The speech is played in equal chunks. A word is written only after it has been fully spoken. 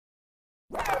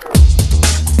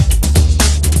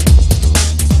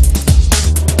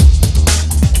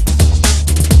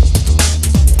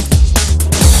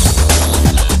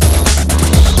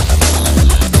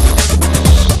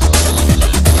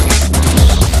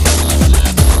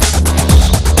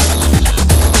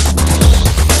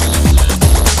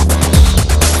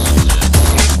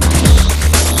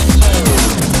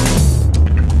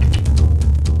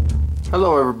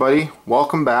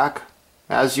welcome back.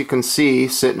 As you can see,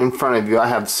 sitting in front of you, I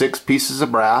have 6 pieces of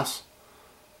brass.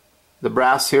 The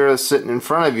brass here that's sitting in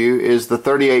front of you is the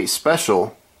 38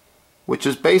 Special, which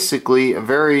is basically a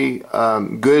very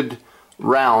good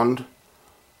round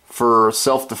for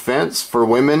self-defense for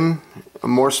women.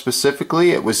 More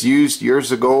specifically, it was used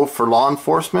years ago for law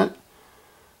enforcement.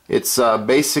 It's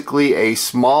basically a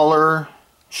smaller,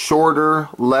 shorter,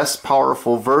 less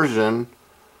powerful version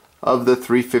of the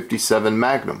 357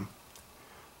 Magnum.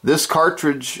 This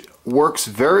cartridge works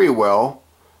very well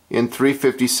in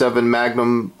 357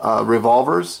 Magnum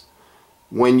revolvers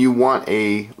when you want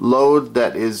a load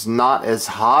that is not as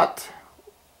hot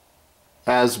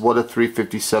as what a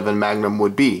 357 Magnum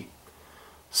would be.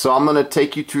 So I'm going to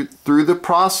take you through the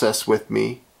process with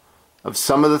me of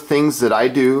some of the things that I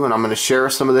do, and I'm going to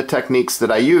share some of the techniques that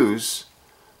I use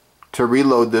to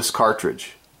reload this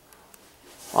cartridge.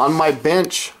 On my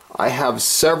bench, I have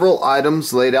several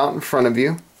items laid out in front of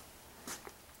you.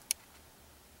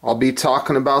 I'll be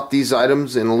talking about these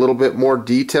items in a little bit more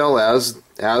detail as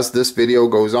this video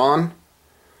goes on.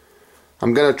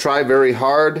 I'm going to try very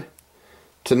hard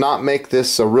to not make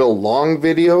this a real long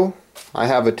video. I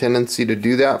have a tendency to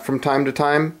do that from time to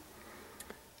time,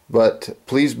 but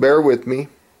please bear with me.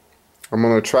 I'm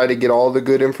going to try to get all the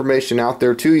good information out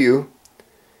there to you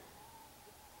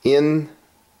in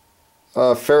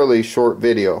a fairly short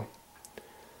video.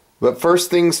 But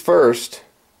first things first,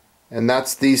 and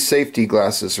that's these safety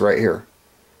glasses right here.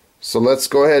 So let's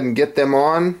go ahead and get them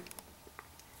on.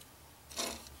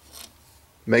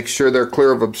 Make sure they're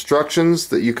clear of obstructions,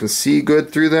 that you can see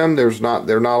good through them. They're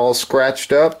not all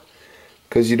scratched up,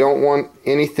 because you don't want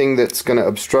anything that's going to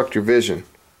obstruct your vision.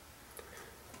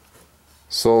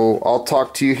 So I'll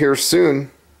talk to you here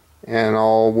soon, and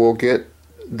we'll get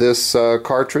this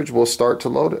cartridge. We'll start to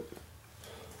load it.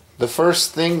 The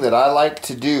first thing that I like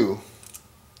to do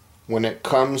when it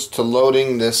comes to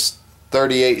loading this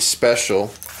 38 Special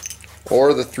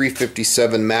or the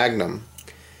 357 Magnum,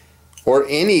 or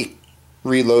any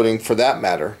reloading for that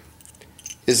matter,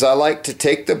 is I like to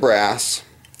take the brass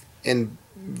and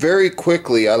very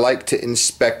quickly I like to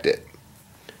inspect it.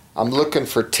 I'm looking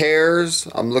for tears,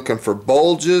 I'm looking for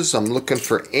bulges, I'm looking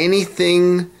for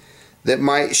anything that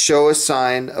might show a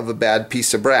sign of a bad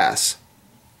piece of brass.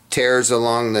 Tears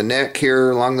along the neck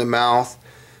here, along the mouth,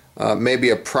 maybe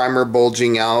a primer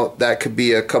bulging out. That could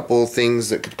be a couple of things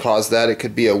that could cause that. It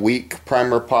could be a weak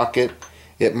primer pocket.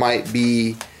 It might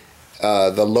be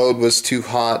the load was too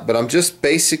hot. But I'm just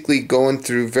basically going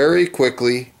through very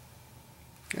quickly,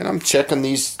 and I'm checking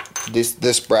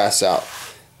this brass out.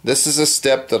 This is a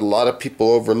step that a lot of people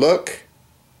overlook,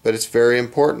 but it's very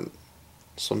important.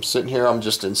 So I'm sitting here, I'm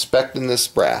just inspecting this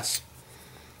brass.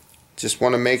 Just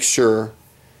want to make sure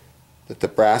that the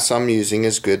brass I'm using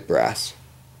is good brass.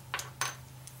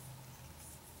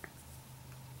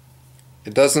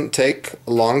 It doesn't take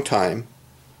a long time,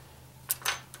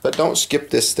 but don't skip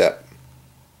this step.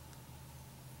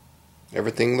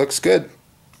 Everything looks good.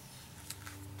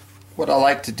 What I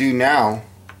like to do now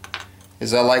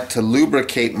is I like to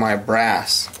lubricate my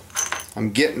brass.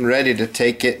 I'm getting ready to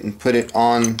take it and put it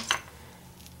on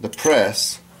the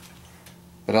press,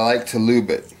 but I like to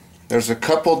lube it. There's a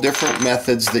couple different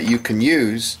methods that you can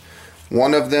use.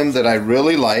 One of them that I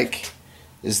really like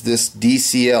is this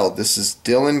DCL. This is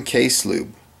Dillon Case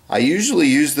Lube. I usually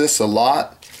use this a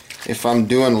lot if I'm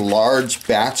doing large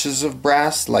batches of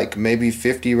brass, like maybe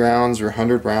 50 rounds or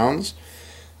 100 rounds.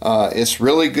 It's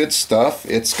really good stuff.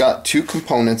 It's got 2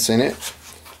 components in it.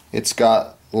 It's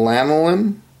got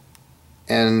lanolin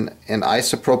and an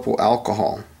isopropyl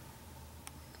alcohol.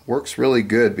 Works really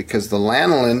good because the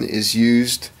lanolin is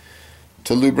used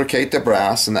to lubricate the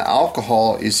brass, and the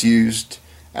alcohol is used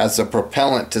as a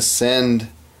propellant to send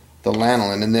the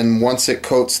lanolin, and then once it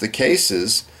coats the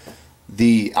cases,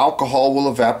 the alcohol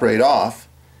will evaporate off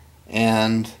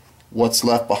and what's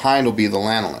left behind will be the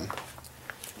lanolin.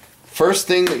 First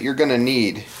thing that you're going to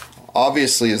need,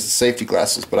 obviously, is the safety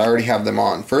glasses, but I already have them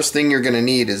on. First thing you're going to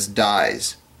need is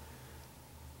dies.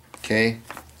 Okay?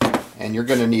 And you're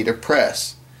going to need a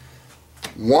press.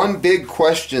 One big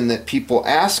question that people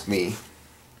ask me,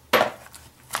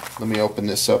 let me open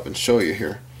this up and show you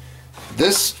here.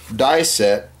 This die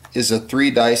set is a 3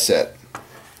 die set.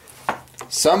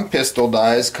 Some pistol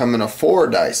dies come in a 4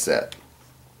 die set,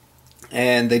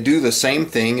 and they do the same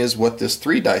thing as what this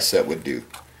 3 die set would do.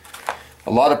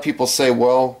 A lot of people say,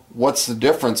 well, what's the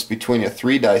difference between a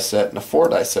 3 die set and a 4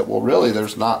 die set? Well, really,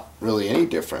 there's not really any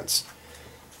difference.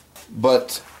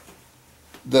 But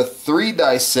the 3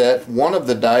 die set, one of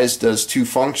the dies does 2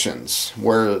 functions,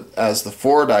 whereas the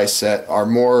 4 die set are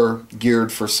more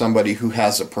geared for somebody who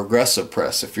has a progressive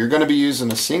press. If you're going to be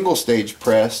using a single stage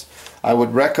press, I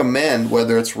would recommend,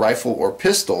 whether it's rifle or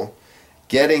pistol,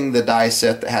 getting the die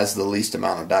set that has the least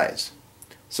amount of dies.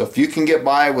 So if you can get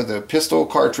by with a pistol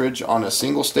cartridge on a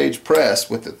single stage press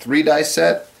with a 3 die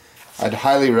set, I'd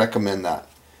highly recommend that.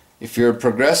 If you're a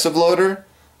progressive loader,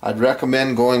 I'd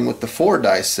recommend going with the 4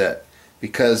 die set,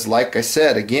 because like I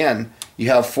said, again, you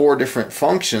have 4 different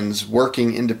functions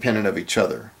working independent of each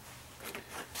other.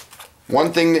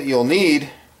 One thing that you'll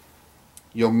need,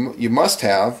 you must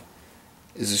have,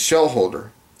 is a shell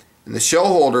holder. And the shell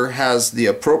holder has the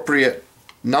appropriate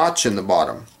notch in the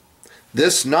bottom.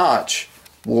 This notch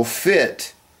will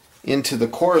fit into the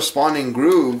corresponding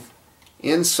groove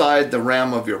inside the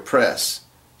ram of your press.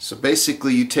 So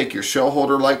basically you take your shell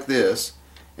holder like this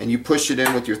and you push it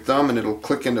in with your thumb and it'll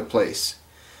click into place.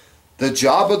 The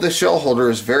job of the shell holder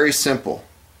is very simple.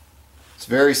 It's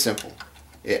very simple.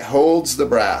 It holds the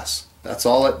brass. That's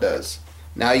all it does.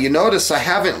 Now you notice I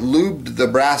haven't lubed the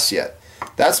brass yet.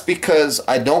 That's because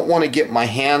I don't want to get my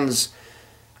hands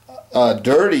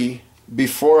dirty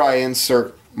before I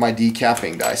insert my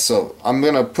decapping die. So I'm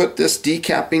going to put this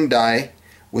decapping die,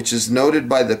 which is noted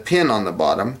by the pin on the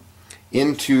bottom,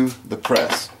 into the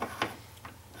press.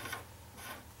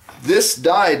 This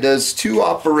die does 2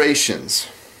 operations.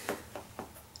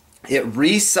 It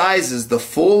resizes the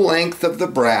full length of the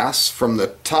brass from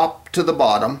the top to the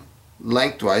bottom,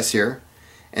 lengthwise here,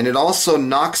 and it also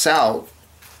knocks out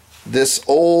this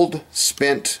old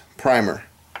spent primer.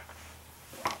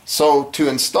 So to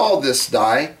install this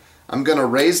die, I'm going to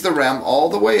raise the ram all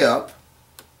the way up,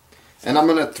 and I'm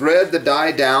going to thread the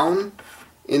die down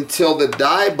until the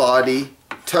die body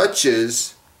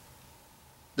touches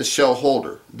the shell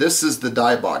holder. This is the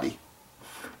die body,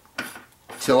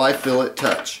 till I feel it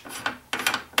touch.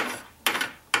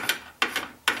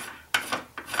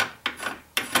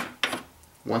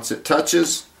 Once it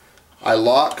touches, I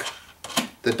lock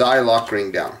the die lock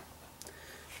ring down.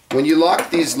 When you lock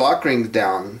these lock rings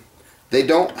down, they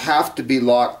don't have to be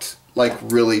locked like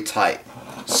really tight.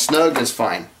 Snug is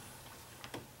fine.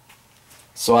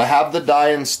 So I have the die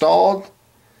installed.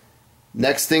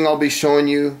 Next thing I'll be showing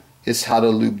you is how to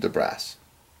lube the brass.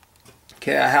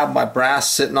 Okay, I have my brass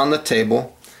sitting on the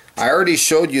table. I already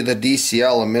showed you the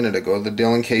DCL a minute ago, the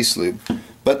Dillon case lube.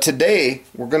 But today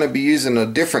we're going to be using a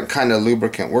different kind of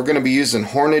lubricant. We're going to be using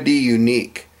Hornady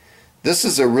Unique. This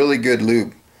is a really good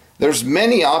lube. There's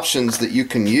many options that you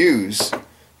can use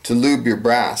to lube your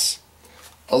brass.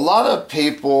 A lot of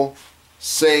people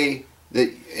say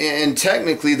that, and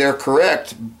technically they're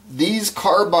correct, these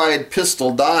carbide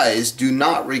pistol dies do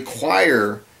not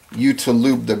require you to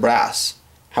lube the brass.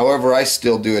 However, I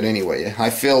still do it anyway. I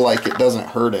feel like it doesn't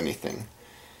hurt anything.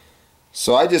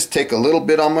 So I just take a little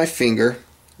bit on my finger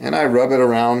and I rub it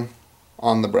around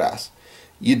on the brass.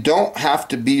 You don't have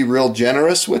to be real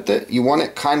generous with it. You want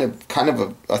it kind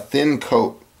of a thin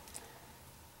coat.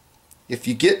 If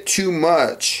you get too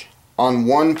much on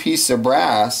one piece of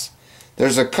brass,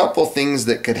 there's a couple things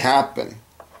that could happen.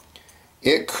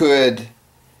 It could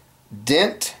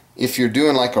dent, if you're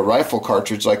doing like a rifle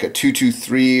cartridge, like a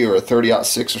 223 or a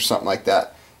 30-06 or something like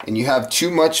that, and you have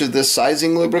too much of this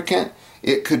sizing lubricant,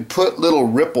 it could put little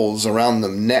ripples around the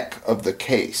neck of the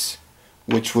case,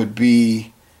 which would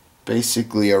be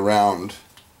basically around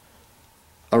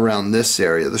this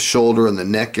area, the shoulder and the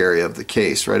neck area of the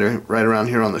case, right around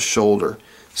here on the shoulder.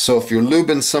 So if you're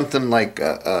lubing something like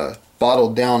a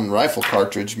bottled down rifle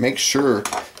cartridge, make sure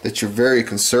that you're very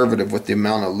conservative with the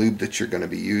amount of lube that you're going to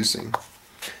be using.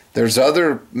 There's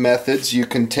other methods you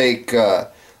can take,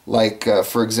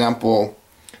 for example,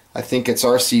 I think it's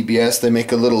Rcbs. They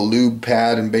make a little lube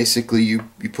pad, and basically you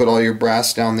put all your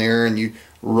brass down there and you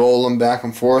roll them back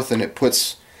and forth, and it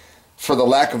puts, for the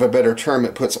lack of a better term,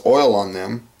 it puts oil on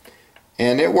them,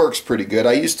 and it works pretty good.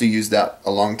 I used to use that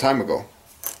a long time ago.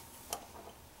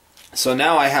 So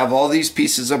now I have all these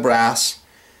pieces of brass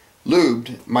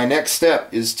lubed. My next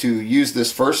step is to use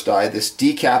this first die, this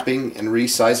decapping and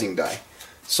resizing die.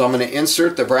 So I'm going to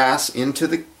insert the brass into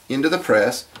the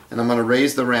press, and I'm going to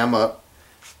raise the ram up.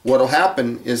 What'll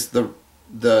happen is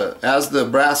as the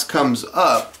brass comes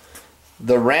up,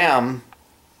 the ram,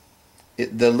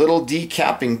 the little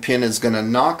decapping pin is going to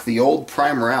knock the old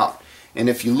primer out. And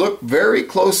if you look very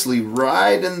closely,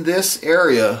 right in this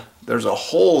area, there's a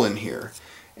hole in here.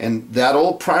 And that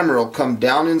old primer will come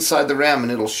down inside the ram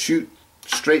and it'll shoot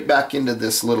straight back into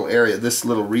this little area, this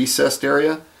little recessed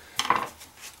area.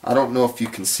 I don't know if you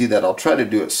can see that. I'll try to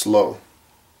do it slow.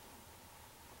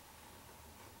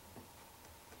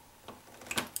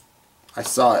 I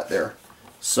saw it there.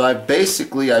 So I've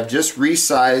just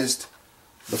resized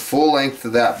the full length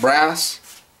of that brass,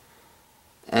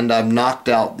 and I've knocked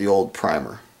out the old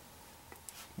primer.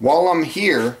 While I'm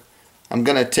here, I'm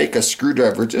going to take a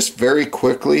screwdriver just very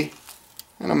quickly,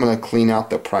 and I'm going to clean out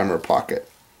the primer pocket.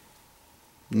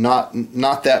 Not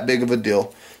that big of a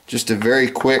deal, just a very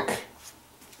quick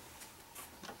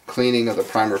cleaning of the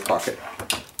primer pocket.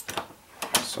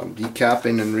 So I'm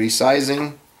decapping and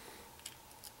resizing,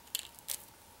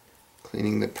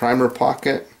 cleaning the primer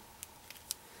pocket.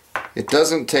 It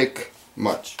doesn't take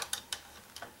much.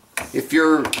 If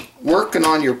you're working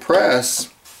on your press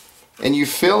and you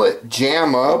feel it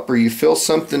jam up, or you feel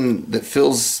something that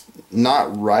feels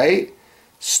not right,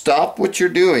 stop what you're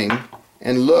doing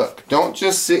and look. Don't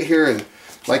just sit here and,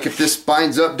 like, if this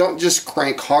binds up, don't just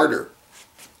crank harder.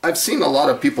 I've seen a lot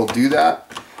of people do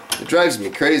that. It drives me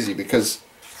crazy because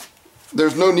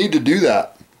there's no need to do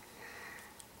that.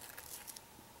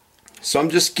 So I'm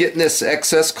just getting this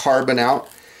excess carbon out.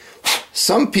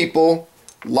 Some people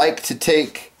like to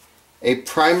take a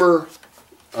primer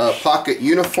pocket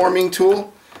uniforming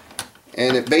tool,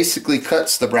 and it basically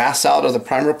cuts the brass out of the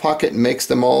primer pocket and makes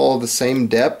them all the same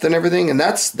depth and everything. And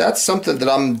that's something that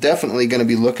I'm definitely going to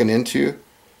be looking into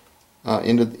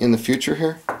in the future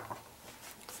here.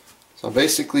 So I'm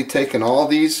basically taking all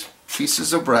these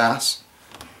pieces of brass,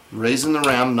 raising the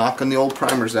ram, knocking the old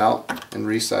primers out, and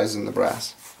resizing the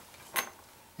brass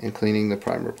and cleaning the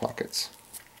primer pockets.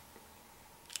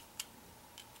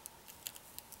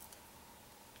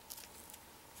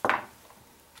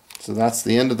 So that's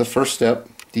the end of the first step,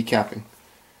 decapping.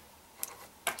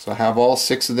 So I have all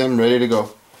 6 of them ready to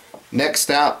go. Next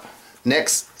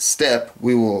step,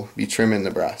 we will be trimming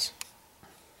the brass.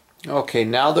 Okay,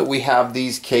 now that we have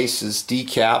these cases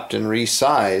decapped and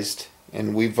resized,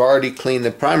 and we've already cleaned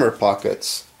the primer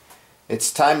pockets,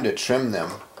 it's time to trim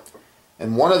them.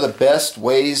 And one of the best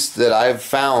ways that I've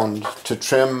found to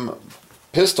trim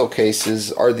pistol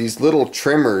cases are these little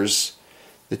trimmers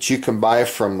that you can buy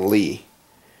from Lee.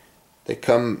 They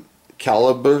come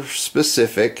caliber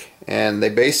specific, and they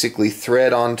basically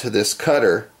thread onto this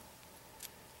cutter,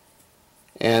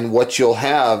 and what you'll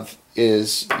have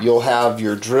is you'll have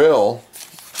your drill,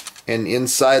 and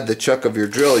inside the chuck of your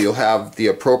drill you'll have the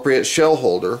appropriate shell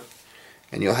holder,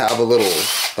 and you'll have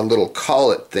a little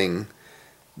collet thing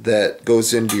that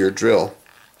goes into your drill.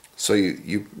 So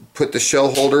you put the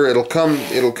shell holder, it'll come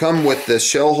with the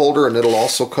shell holder, and it'll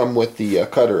also come with the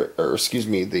cutter, or excuse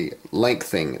me, the length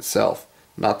thing itself.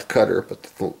 Not the cutter, but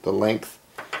the length.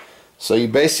 So you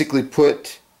basically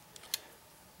put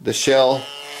the shell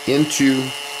into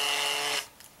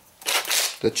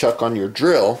the chuck on your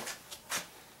drill,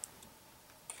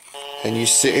 and you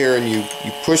sit here and you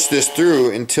push this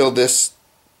through until this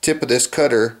tip of this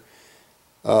cutter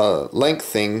length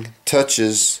thing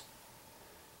touches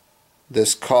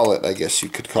this collet, I guess you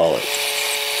could call it,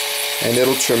 and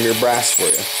it'll trim your brass for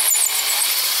you.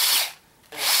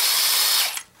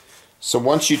 So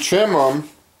once you trim them,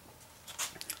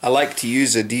 I like to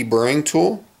use a deburring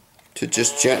tool to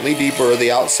just gently deburr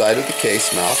the outside of the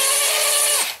case mouth.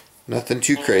 Nothing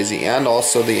too crazy, and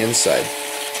also the inside.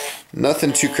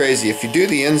 Nothing too crazy. If you do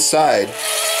the inside,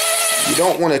 you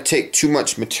don't want to take too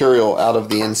much material out of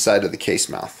the inside of the case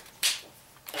mouth.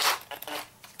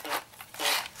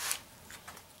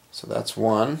 So that's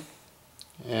one,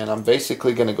 and I'm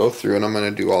basically going to go through and I'm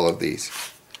going to do all of these.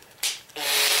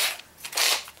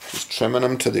 Just trimming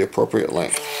them to the appropriate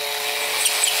length.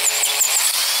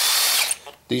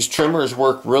 These trimmers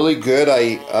work really good.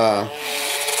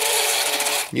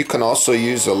 You can also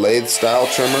use a lathe style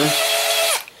trimmer.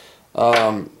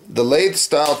 The lathe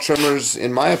style trimmers,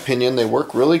 in my opinion, they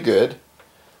work really good,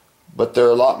 but they're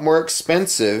a lot more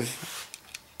expensive,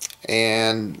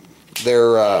 and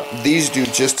these do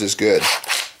just as good.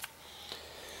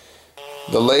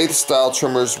 The lathe style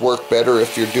trimmers work better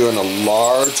if you're doing a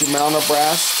large amount of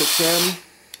brass to trim.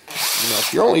 You know,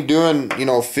 if you're only doing,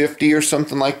 50 or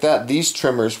something like that, these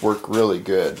trimmers work really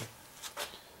good.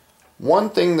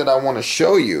 One thing that I want to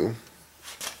show you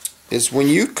is when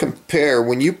you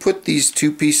put these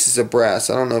two pieces of brass,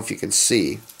 I don't know if you can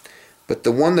see, but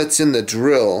the one that's in the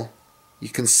drill, you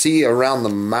can see around the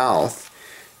mouth,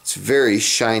 it's very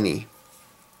shiny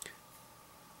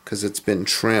because it's been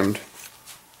trimmed.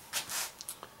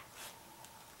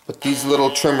 But these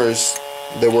little trimmers,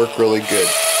 they work really good.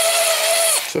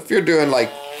 So if you're doing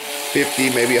like 50,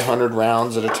 maybe 100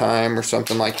 rounds at a time or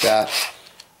something like that,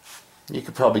 you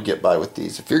could probably get by with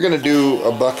these. If you're going to do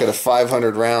a bucket of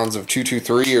 500 rounds of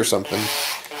 223 or something,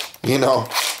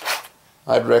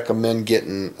 I'd recommend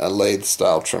getting a lathe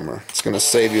style trimmer. It's going to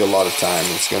save you a lot of time.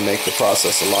 It's going to make the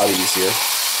process a lot easier.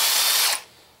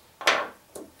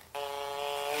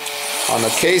 On a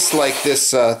case like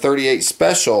this 38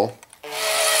 Special,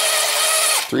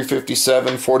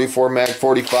 357, 44 mag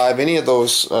 45, any of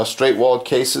those straight walled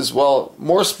cases, well,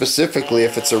 more specifically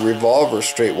if it's a revolver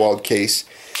straight walled case,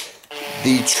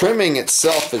 the trimming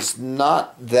itself is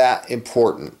not that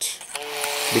important,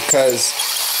 because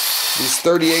these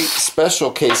 38 Special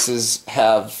cases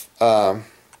have the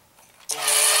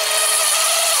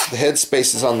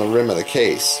headspace is on the rim of the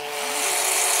case.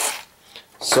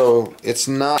 So it's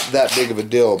not that big of a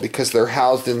deal because they're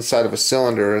housed inside of a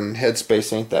cylinder and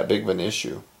headspace ain't that big of an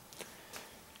issue.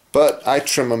 But I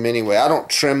trim them anyway. I don't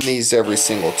trim these every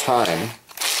single time.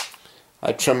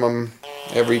 I trim them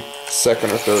every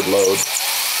second or third load.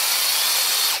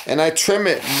 And I trim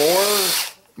it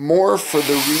more for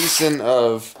the reason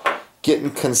of getting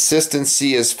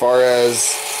consistency as far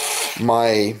as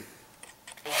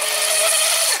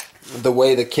the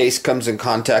way the case comes in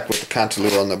contact with the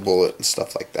cantilever on the bullet and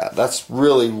stuff like that. That's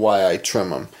really why I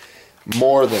trim them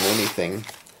more than anything,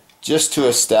 just to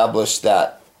establish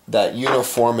that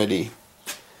uniformity.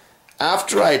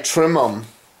 After I trim them,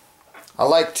 I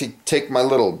like to take my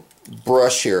little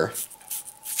brush here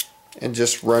and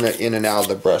just run it in and out of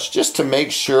the brush, just to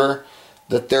make sure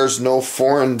that there's no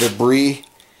foreign debris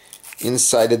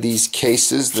inside of these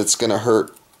cases that's going to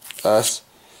hurt us.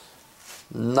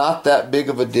 Not that big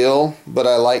of a deal, but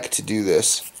I like to do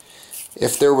this.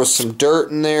 If there was some dirt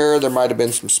in there, there might have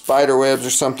been some spider webs or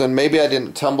something. Maybe I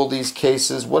didn't tumble these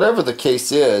cases. Whatever the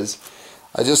case is,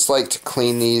 I just like to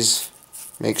clean these,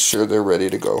 make sure they're ready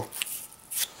to go.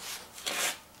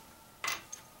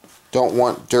 Don't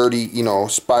want dirty,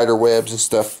 spider webs and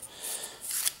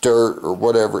stuff, dirt or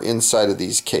whatever inside of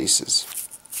these cases.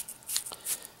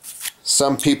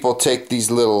 Some people take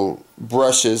these little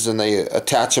brushes and they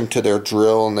attach them to their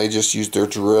drill and they just use their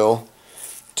drill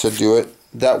to do it.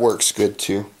 That works good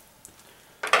too.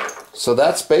 So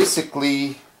that's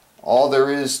basically all there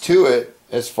is to it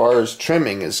as far as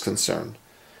trimming is concerned.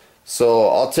 So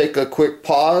I'll take a quick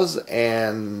pause,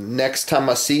 and next time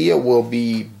I see you we'll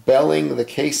be belling the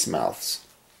case mouths.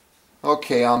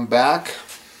 Okay, I'm back.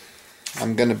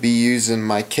 I'm going to be using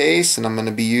my case, and I'm going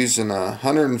to be using a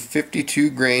 152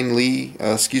 grain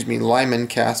Lyman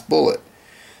cast bullet.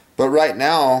 But right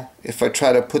now, if I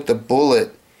try to put the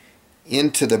bullet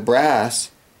into the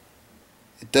brass,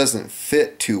 it doesn't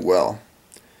fit too well.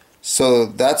 So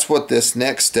that's what this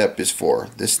next step is for.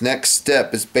 This next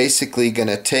step is basically going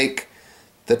to take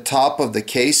the top of the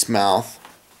case mouth.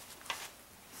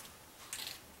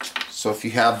 So if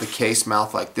you have the case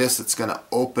mouth like this, it's going to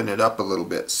open it up a little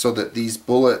bit so that these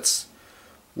bullets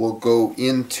will go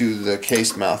into the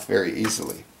case mouth very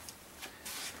easily.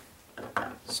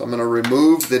 So I'm going to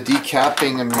remove the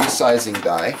decapping and resizing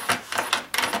die.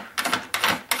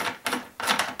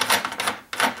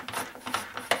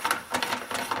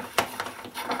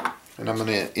 And I'm going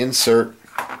to insert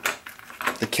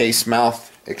the case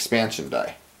mouth expansion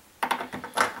die.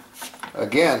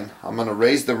 Again, I'm going to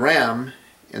raise the ram,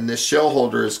 and this shell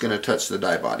holder is going to touch the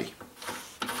die body.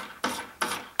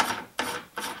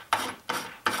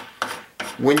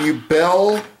 When you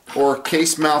bell or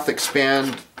case mouth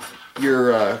expand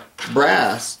your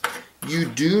brass, you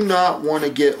do not want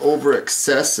to get over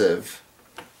excessive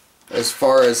as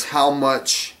far as how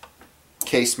much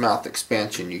case mouth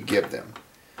expansion you give them.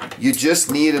 You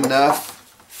just need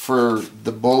enough for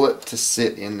the bullet to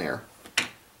sit in there.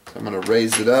 So I'm going to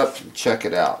raise it up and check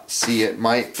it out. See, it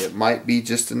might be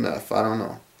just enough. I don't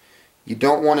know. You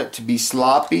don't want it to be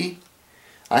sloppy.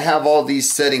 I have all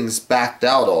these settings backed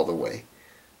out all the way.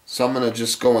 So I'm going to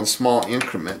just go in small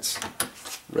increments.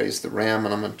 Raise the ram,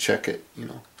 and I'm going to check it.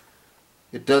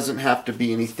 It doesn't have to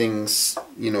be anything,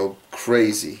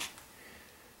 crazy.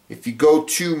 If you go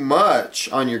too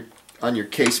much on your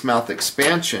case mouth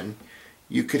expansion,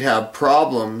 you could have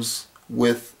problems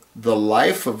with the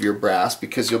life of your brass,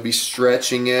 because you'll be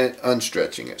stretching it,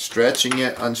 unstretching it, stretching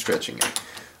it, unstretching it,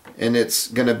 and it's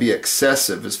going to be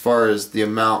excessive as far as the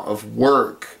amount of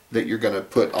work that you're going to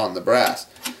put on the brass.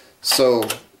 So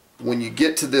when you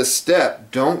get to this step,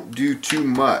 don't do too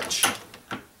much.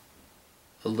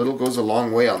 A little goes a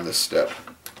long way on this step.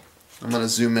 I'm going to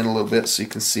zoom in a little bit so you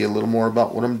can see a little more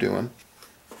about what I'm doing.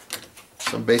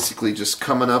 So I'm basically just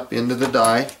coming up into the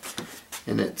die,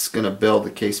 and it's going to bell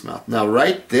the case mouth. Now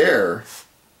right there,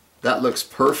 that looks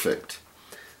perfect.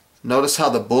 Notice how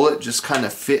the bullet just kind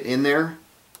of fit in there.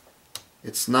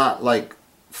 It's not like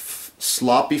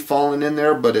sloppy falling in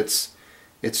there, but it's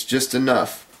just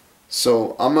enough.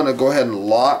 So I'm going to go ahead and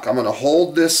lock. I'm going to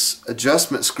hold this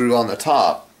adjustment screw on the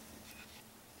top.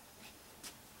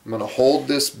 I'm going to hold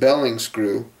this belling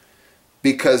screw,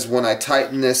 because when I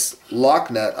tighten this lock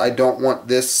nut, I don't want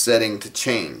this setting to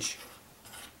change.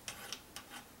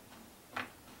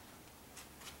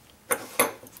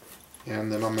 And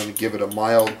then I'm going to give it a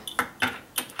mild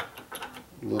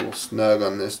little snug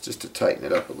on this just to tighten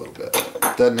it up a little bit.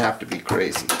 It doesn't have to be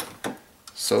crazy.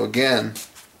 So again,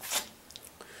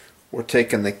 we're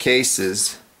taking the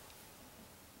cases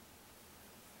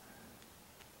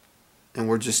and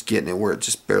we're just getting it where it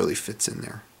just barely fits in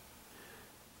there.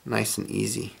 Nice and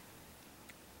easy.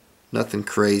 Nothing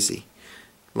crazy.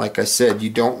 Like I said, you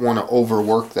don't want to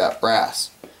overwork that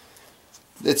brass.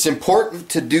 It's important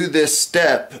to do this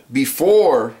step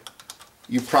before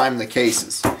you prime the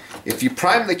cases. If you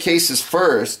prime the cases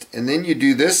first and then you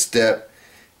do this step,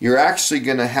 you're actually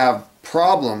going to have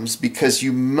problems because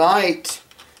you might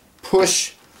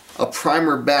push a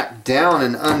primer back down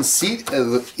and unseat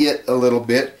it a little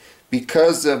bit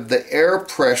because of the air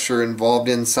pressure involved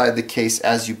inside the case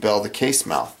as you bell the case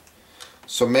mouth.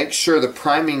 So make sure the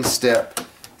priming step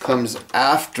comes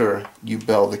after you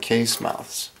bell the case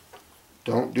mouths.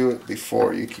 Don't do it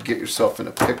before. You could get yourself in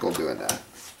a pickle doing that.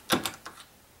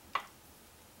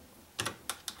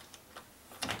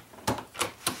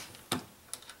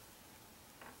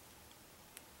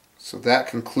 So that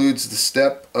concludes the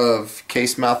step of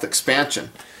case mouth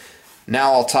expansion.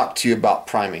 Now I'll talk to you about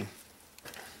priming.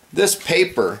 This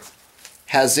paper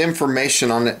has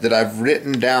information on it that I've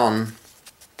written down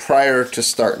prior to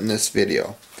starting this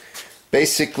video.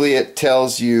 Basically it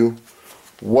tells you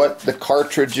what the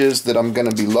cartridge is that I'm going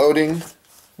to be loading,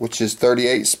 which is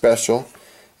 38 special.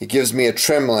 It gives me a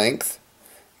trim length,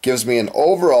 gives me an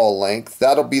overall length.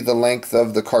 That'll be the length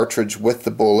of the cartridge with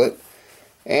the bullet.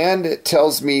 And it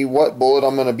tells me what bullet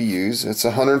I'm going to be using. It's a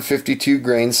 152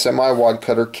 grain semi-wad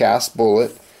cutter cast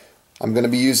bullet. I'm going to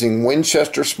be using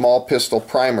Winchester small pistol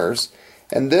primers,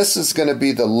 and this is going to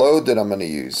be the load that I'm going to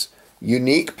use.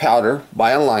 Unique powder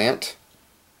by Alliant,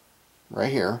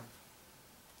 right here.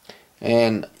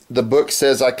 And the book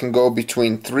says I can go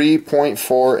between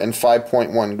 3.4 and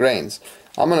 5.1 grains.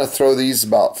 I'm going to throw these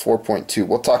about 4.2.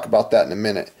 We'll talk about that in a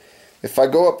minute. If I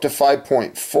go up to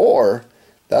 5.4,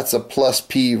 that's a plus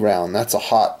P round. That's a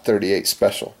hot 38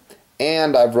 special.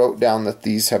 And I've wrote down that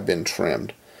these have been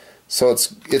trimmed. So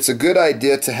it's a good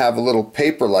idea to have a little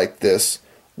paper like this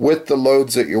with the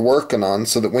loads that you're working on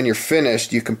so that when you're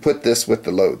finished you can put this with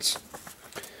the loads.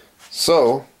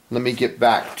 So let me get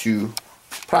back to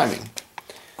priming.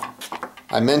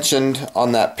 I mentioned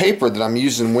on that paper that I'm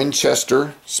using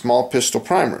Winchester small pistol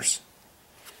primers.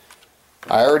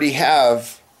 I already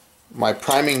have my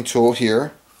priming tool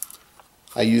here.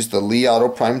 I use the Lee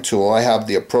autoprime tool. I have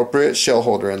the appropriate shell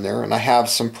holder in there and I have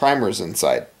some primers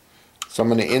inside. So I'm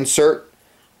going to insert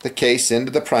the case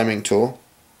into the priming tool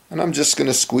and I'm just going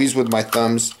to squeeze with my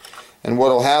thumbs, and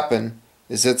what will happen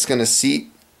is it's going to seat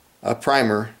a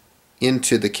primer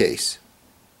into the case.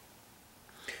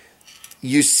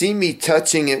 You see me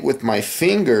touching it with my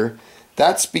finger.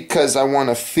 That's because I want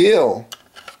to feel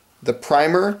the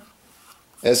primer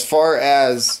as far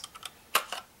as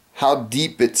how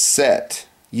deep it's set.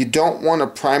 You don't want a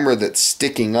primer that's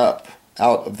sticking up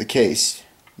out of the case.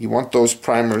 You want those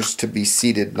primers to be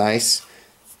seated nice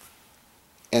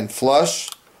and flush,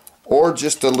 or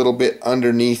just a little bit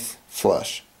underneath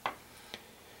flush.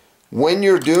 When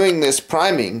you're doing this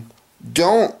priming,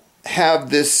 don't have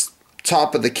this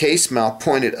top of the case mouth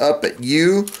pointed up at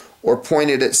you or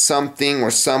pointed at something or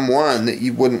someone that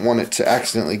you wouldn't want it to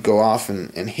accidentally go off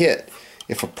and hit.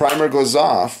 If a primer goes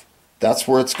off, that's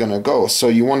where it's going to go. So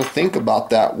you want to think about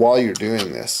that while you're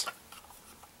doing this.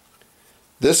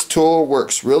 This tool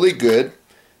works really good.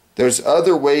 There's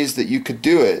other ways that you could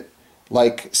do it.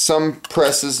 Like some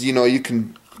presses, you know, you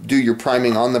can do your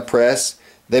priming on the press.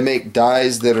 They make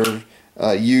dies that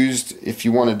are used if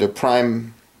you wanted to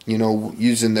prime, you know,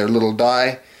 using their little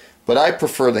die. But I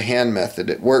prefer the hand method.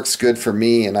 It works good for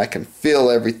me and I can feel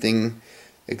everything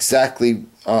exactly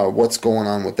what's going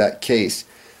on with that case.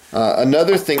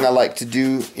 Another thing I like to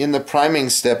do in the priming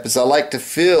step is I like to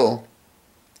feel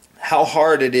how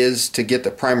hard it is to get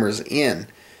the primers in.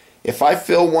 If I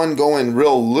feel one going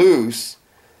real loose,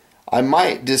 I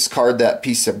might discard that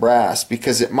piece of brass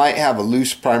because it might have a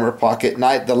loose primer pocket,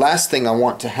 and the last thing I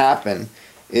want to happen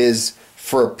is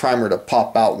for a primer to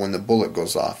pop out when the bullet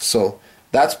goes off. So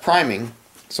that's priming.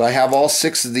 So I have all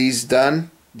 6 of these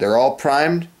done. They're all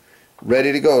primed,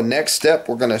 ready to go. Next step,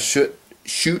 we're going to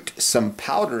shoot some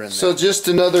powder in there. So just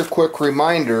another quick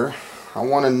reminder, I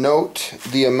want to note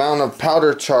the amount of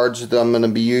powder charge that I'm going to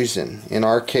be using. In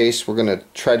our case, we're going to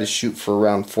try to shoot for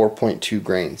around 4.2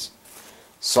 grains.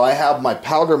 So I have my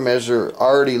powder measure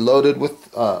already loaded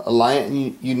with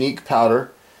Alliant Unique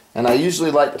powder, and I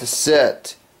usually like to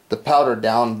set the powder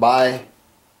down by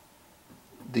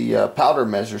the powder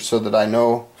measure so that I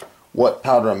know what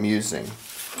powder I'm using.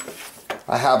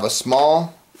 I have a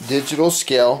small digital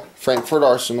scale, Frankford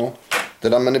Arsenal,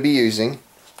 that I'm going to be using.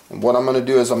 And what I'm going to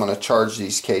do is I'm going to charge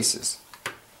these cases.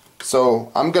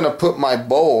 So I'm going to put my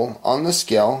bowl on the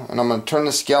scale, and I'm going to turn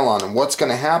the scale on, and what's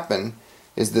going to happen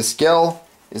is the scale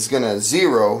is going to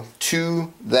zero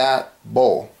to that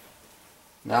bowl.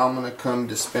 Now I'm going to come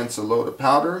dispense a load of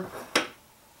powder,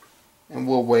 and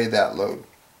we'll weigh that load.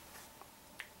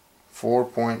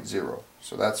 4.0,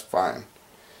 so that's fine.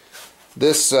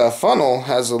 This funnel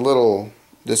has a little,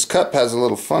 this cup has a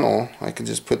little funnel. I can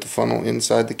just put the funnel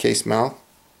inside the case mouth,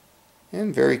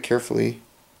 and very carefully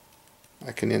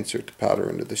I can insert the powder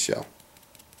into the shell.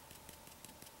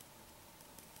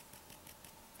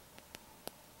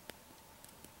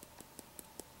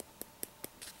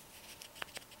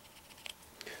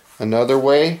 Another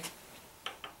way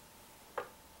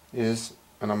is,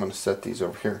 and I'm going to set these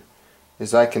over here,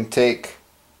 is I can take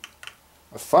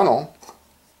a funnel,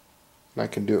 and I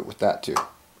can do it with that too.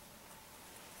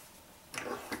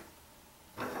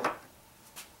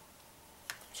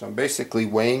 So I'm basically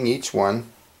weighing each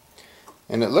one,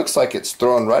 and it looks like it's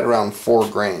throwing right around 4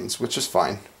 grains, which is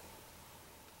fine.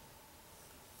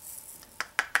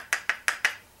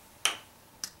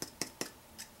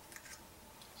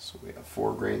 So we have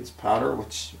 4 grains powder,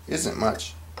 which isn't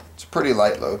much. It's a pretty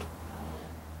light load.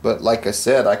 But like I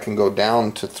said, I can go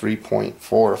down to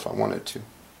 3.4 if I wanted to.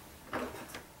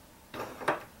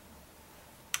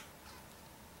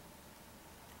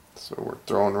 So we're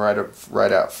throwing right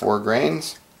at 4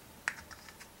 grains.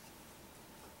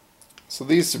 So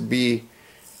these would be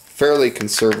fairly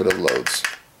conservative loads.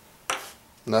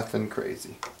 Nothing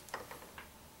crazy.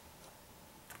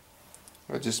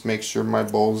 I just make sure my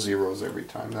bowl zeros every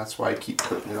time. That's why I keep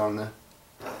putting it on the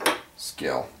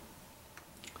scale.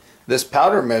 This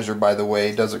powder measure, by the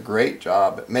way, does a great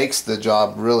job. It makes the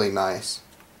job really nice.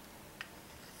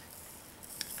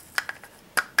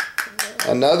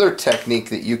 Another technique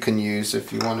that you can use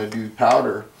if you want to do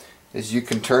powder is you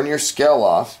can turn your scale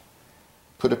off,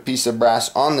 put a piece of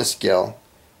brass on the scale,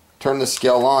 turn the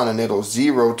scale on, and it'll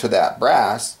zero to that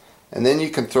brass, and then you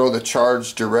can throw the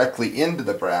charge directly into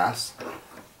the brass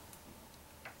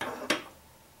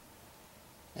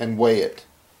and weigh it.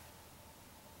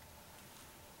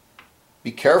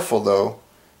 Be careful though,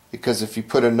 because if you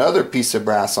put another piece of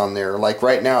brass on there, like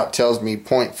right now it tells me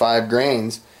 0.5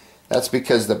 grains, that's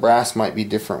because the brass might be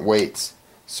different weights.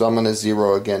 So I'm going to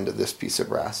zero again to this piece of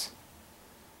brass.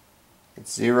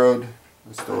 It's zeroed.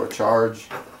 Let's throw a charge.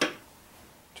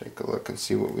 Take a look and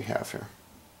see what we have here.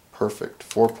 Perfect,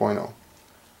 4.0.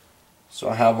 So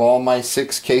I have all my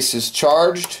 6 cases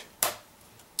charged.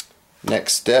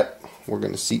 Next step, we're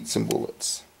going to seat some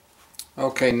bullets.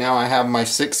 Okay, now I have my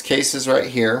 6 cases right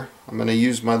here. I'm going to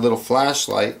use my little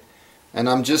flashlight, and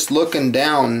I'm just looking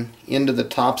down into the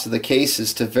tops of the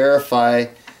cases to verify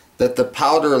that the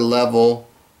powder level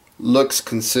looks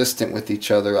consistent with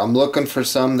each other. I'm looking for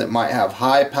some that might have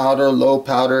high powder, low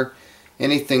powder,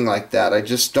 anything like that. I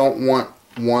just don't want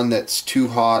one that's too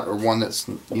hot or one that's,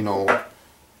 you know,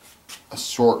 a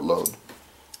short load.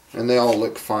 And they all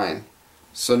look fine.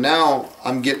 So now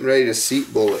I'm getting ready to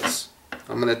seat bullets.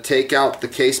 I'm going to take out the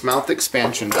case mouth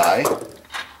expansion die,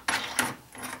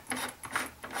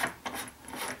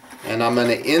 and I'm going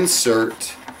to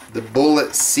insert the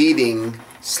bullet seating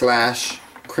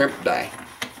 / crimp die,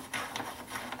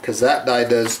 because that die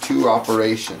does 2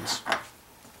 operations.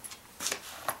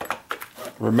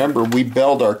 Remember, we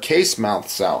belled our case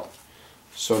mouths out,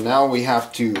 so now we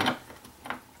have to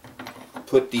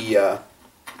put the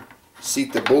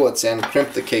seat the bullets and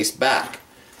crimp the case back.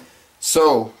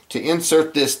 So to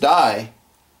insert this die,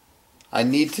 I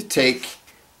need to take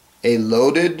a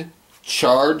loaded,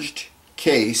 charged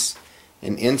case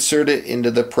and insert it into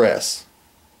the press.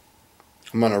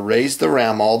 I'm going to raise the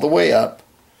ram all the way up,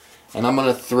 and I'm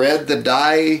going to thread the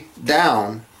die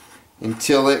down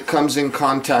until it comes in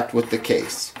contact with the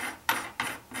case.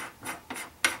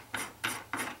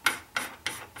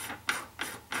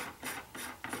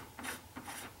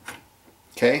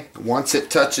 Okay, once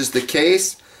it touches the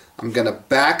case, I'm going to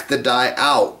back the die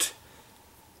out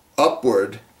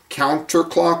upward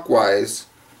counterclockwise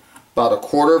about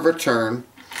 1/4 of a turn,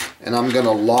 and I'm going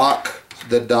to lock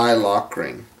the die lock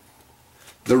ring.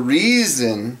 The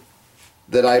reason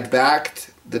that I backed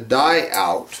the die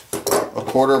out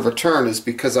 1/4 of a turn is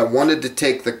because I wanted to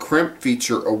take the crimp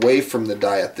feature away from the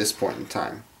die at this point in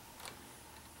time.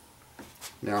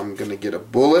 Now I'm going to get a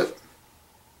bullet,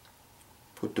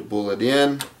 put the bullet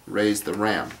in, raise the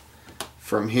ram.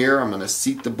 From here I'm going to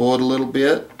seat the bullet a little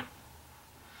bit,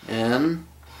 and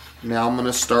now I'm going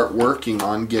to start working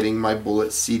on getting my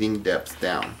bullet seating depth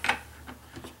down.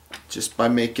 Just by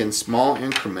making small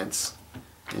increments,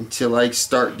 until I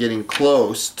start getting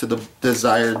close to the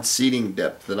desired seating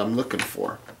depth that I'm looking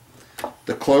for.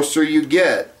 The closer you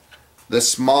get, the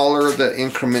smaller the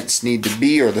increments need to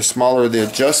be, or the smaller the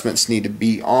adjustments need to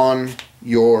be on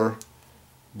your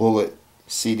bullet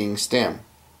seating stem.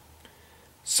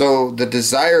 So the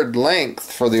desired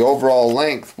length for the overall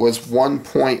length was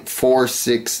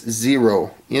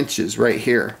 1.460 inches right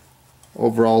here.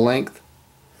 Overall length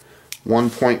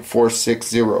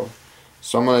 1.460.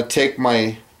 So I'm going to take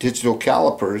my digital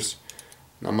calipers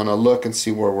and I'm going to look and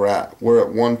see where we're at. We're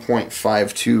at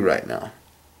 1.52 right now.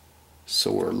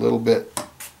 So we're a little bit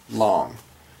long.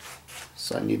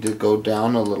 So I need to go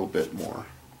down a little bit more.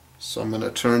 So I'm going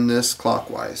to turn this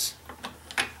clockwise.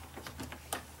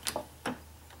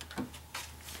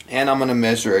 And I'm going to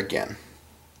measure again.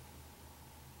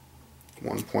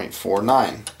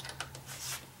 1.49.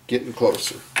 Getting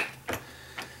closer.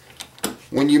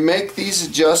 When you make these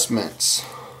adjustments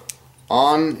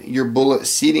on your bullet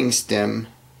seating stem,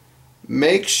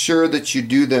 make sure that you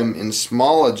do them in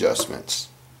small adjustments.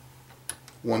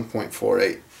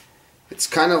 1.48. It's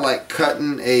kind of like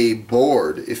cutting a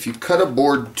board. If you cut a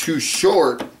board too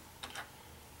short,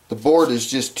 the board is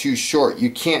just too short.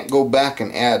 You can't go back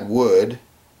and add wood.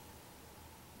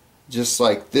 Just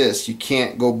like this, you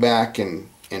can't go back and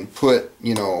put,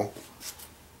 you know,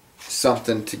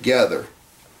 something together.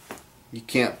 You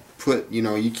can't put, you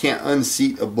know, you can't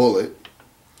unseat a bullet.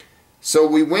 So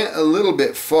we went a little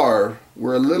bit far.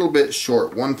 We're a little bit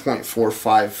short,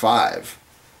 1.455,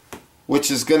 which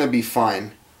is going to be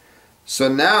fine. So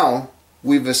now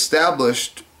we've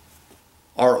established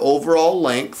our overall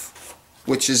length,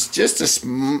 which is just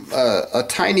a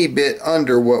tiny bit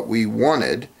under what we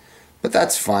wanted, but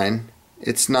that's fine.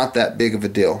 It's not that big of a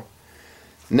deal.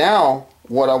 Now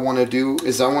what I want to do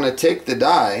is I want to take the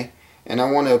die and I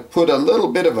want to put a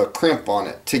little bit of a crimp on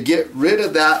it to get rid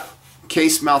of that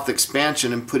case mouth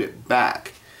expansion and put it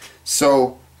back.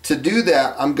 So to do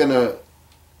that, I'm going to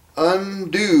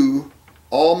undo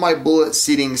all my bullet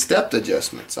seating step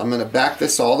adjustments. I'm going to back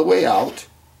this all the way out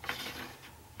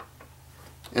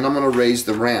and I'm going to raise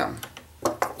the ram.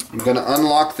 I'm going to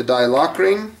unlock the die lock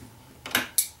ring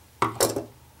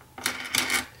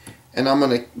and I'm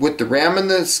going to, with the ram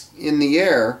in the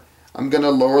air, I'm going to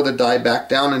lower the die back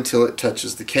down until it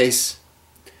touches the case.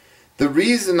 The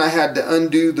reason I had to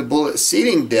undo the bullet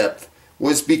seating depth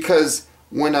was because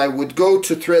when I would go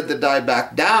to thread the die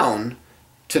back down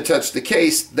to touch the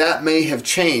case, that may have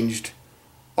changed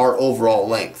our overall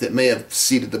length. It may have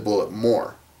seated the bullet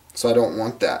more. So I don't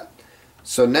want that.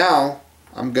 So now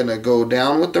I'm going to go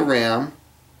down with the ram,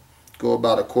 go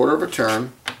about a quarter of a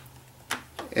turn,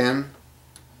 and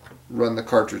run the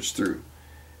cartridge through.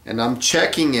 And I'm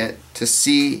checking it to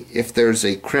see if there's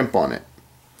a crimp on it.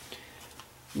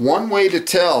 One way to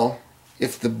tell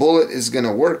if the bullet is going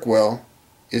to work well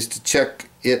is to check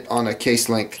it on a case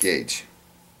length gauge.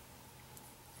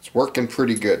 It's working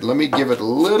pretty good. Let me give it a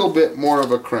little bit more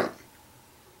of a crimp.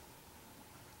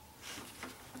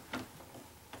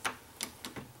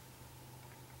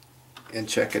 And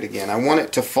check it again. I want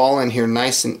it to fall in here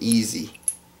nice and easy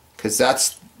because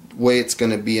that's the way it's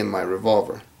going to be in my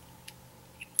revolver.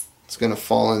 It's going to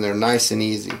fall in there nice and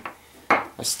easy.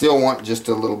 I still want just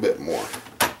a little bit more.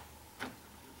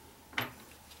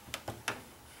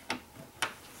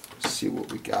 Let's see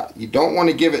what we got. You don't want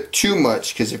to give it too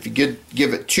much because if you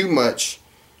give it too much,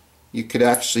 you could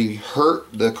actually hurt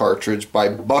the cartridge by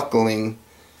buckling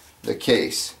the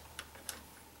case.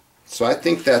 So I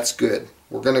think that's good.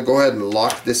 We're going to go ahead and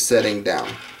lock this setting down.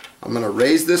 I'm going to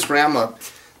raise this ram up.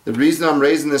 The reason I'm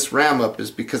raising this ram up is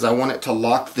because I want it to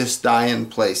lock this die in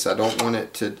place. I don't want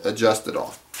it to adjust at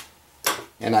all.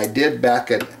 And I did back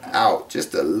it out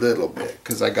just a little bit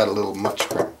because I got a little much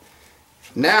crimp.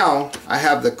 Now I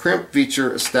have the crimp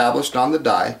feature established on the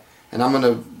die, and I'm going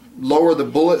to lower the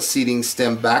bullet seating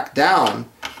stem back down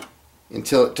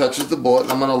until it touches the bullet,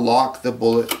 and I'm going to lock the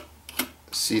bullet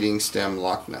seating stem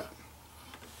lock nut.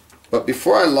 But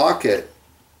before I lock it,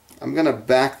 I'm going to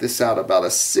back this out about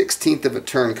 1/16 of a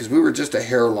turn because we were just a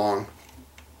hair long.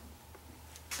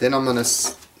 Then I'm going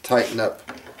to tighten up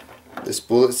this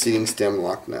bullet seating stem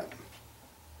lock nut.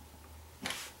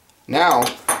 Now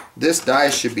this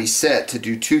die should be set to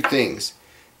do two things.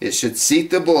 It should seat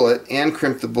the bullet and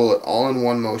crimp the bullet all in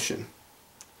one motion.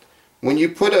 When you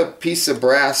put a piece of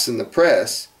brass in the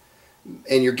press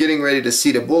and you're getting ready to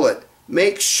seat a bullet,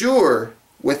 make sure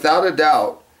without a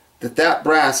doubt that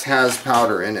brass has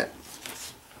powder in it.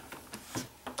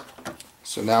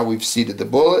 So now we've seated the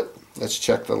bullet. Let's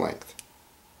check the length.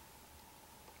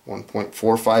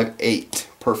 1.458.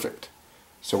 Perfect.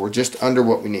 So we're just under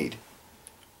what we need.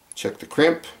 Check the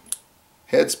crimp.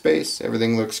 headspace,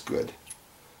 everything looks good.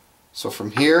 So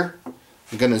from here,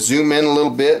 I'm going to zoom in a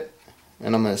little bit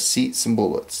and I'm going to seat some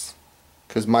bullets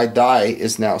because my die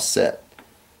is now set.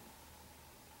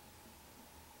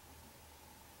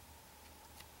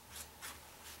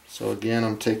 So again,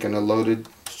 I'm taking a loaded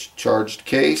charged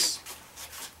case,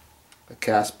 a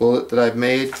cast bullet that I've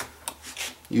made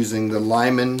using the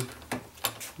Lyman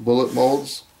bullet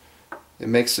molds. It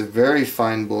makes a very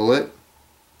fine bullet.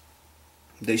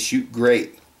 They shoot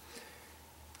great.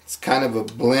 It's kind of a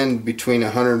blend between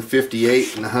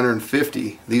 158 and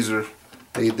 150.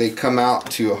 They come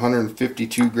out to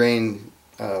 152 grain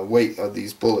weight of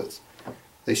these bullets.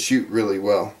 They shoot really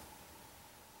well.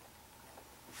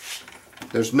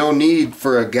 There's no need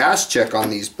for a gas check on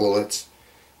these bullets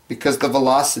because the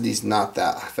velocity's not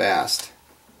that fast,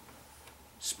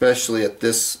 especially at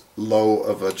this low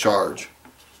of a charge.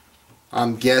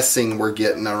 I'm guessing we're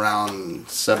getting around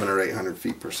 700 or 800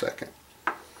 feet per second.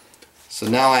 So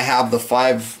now I have the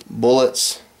 5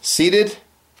 bullets seated.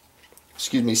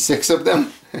 Excuse me, 6 of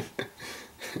them.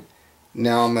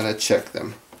 Now I'm going to check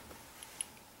them.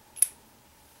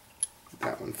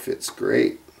 That one fits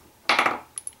great.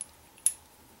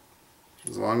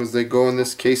 As long as they go in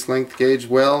this case length gauge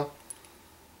well,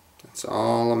 that's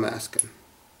all I'm asking.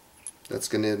 That's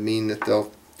going to mean that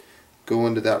they'll go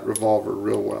into that revolver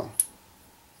real well.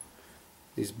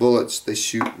 These bullets, they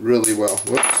shoot really well.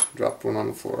 Whoops, dropped one on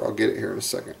the floor. I'll get it here in a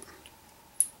second.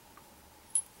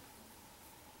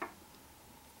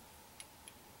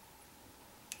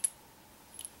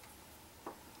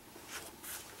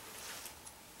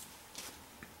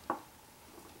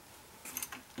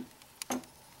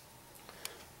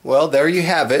 Well, there you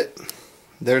have it.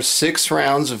 There's 6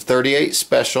 rounds of .38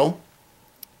 Special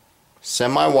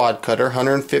semi-wad cutter,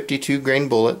 152 grain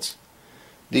bullets.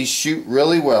 These shoot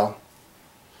really well.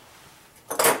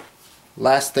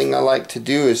 Last thing I like to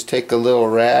do is take a little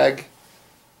rag,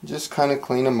 just kind of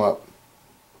clean them up.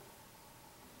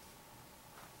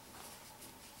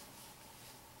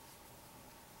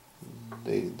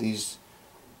 This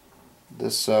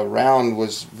round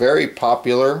was very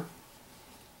popular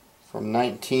from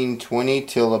 1920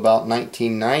 till about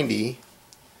 1990.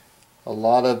 A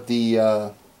lot of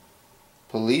the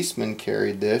policemen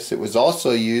carried this. It was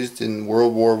also used in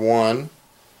World War I.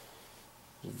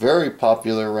 Very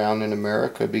popular round in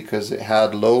America because it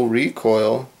had low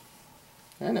recoil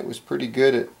and it was pretty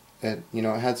good at you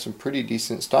know, it had some pretty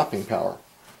decent stopping power.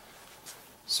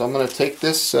 So I'm going to take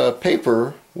this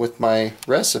paper with my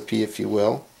recipe, if you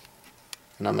will,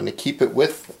 and I'm going to keep it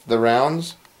with the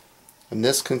rounds. And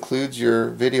this concludes your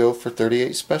video for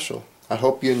 .38 Special. I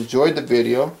hope you enjoyed the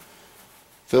video.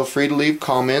 Feel free to leave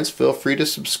comments. Feel free to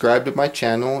subscribe to my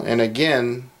channel. And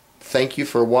again, thank you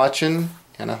for watching.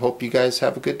 And I hope you guys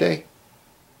have a good day.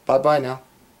 Bye-bye now.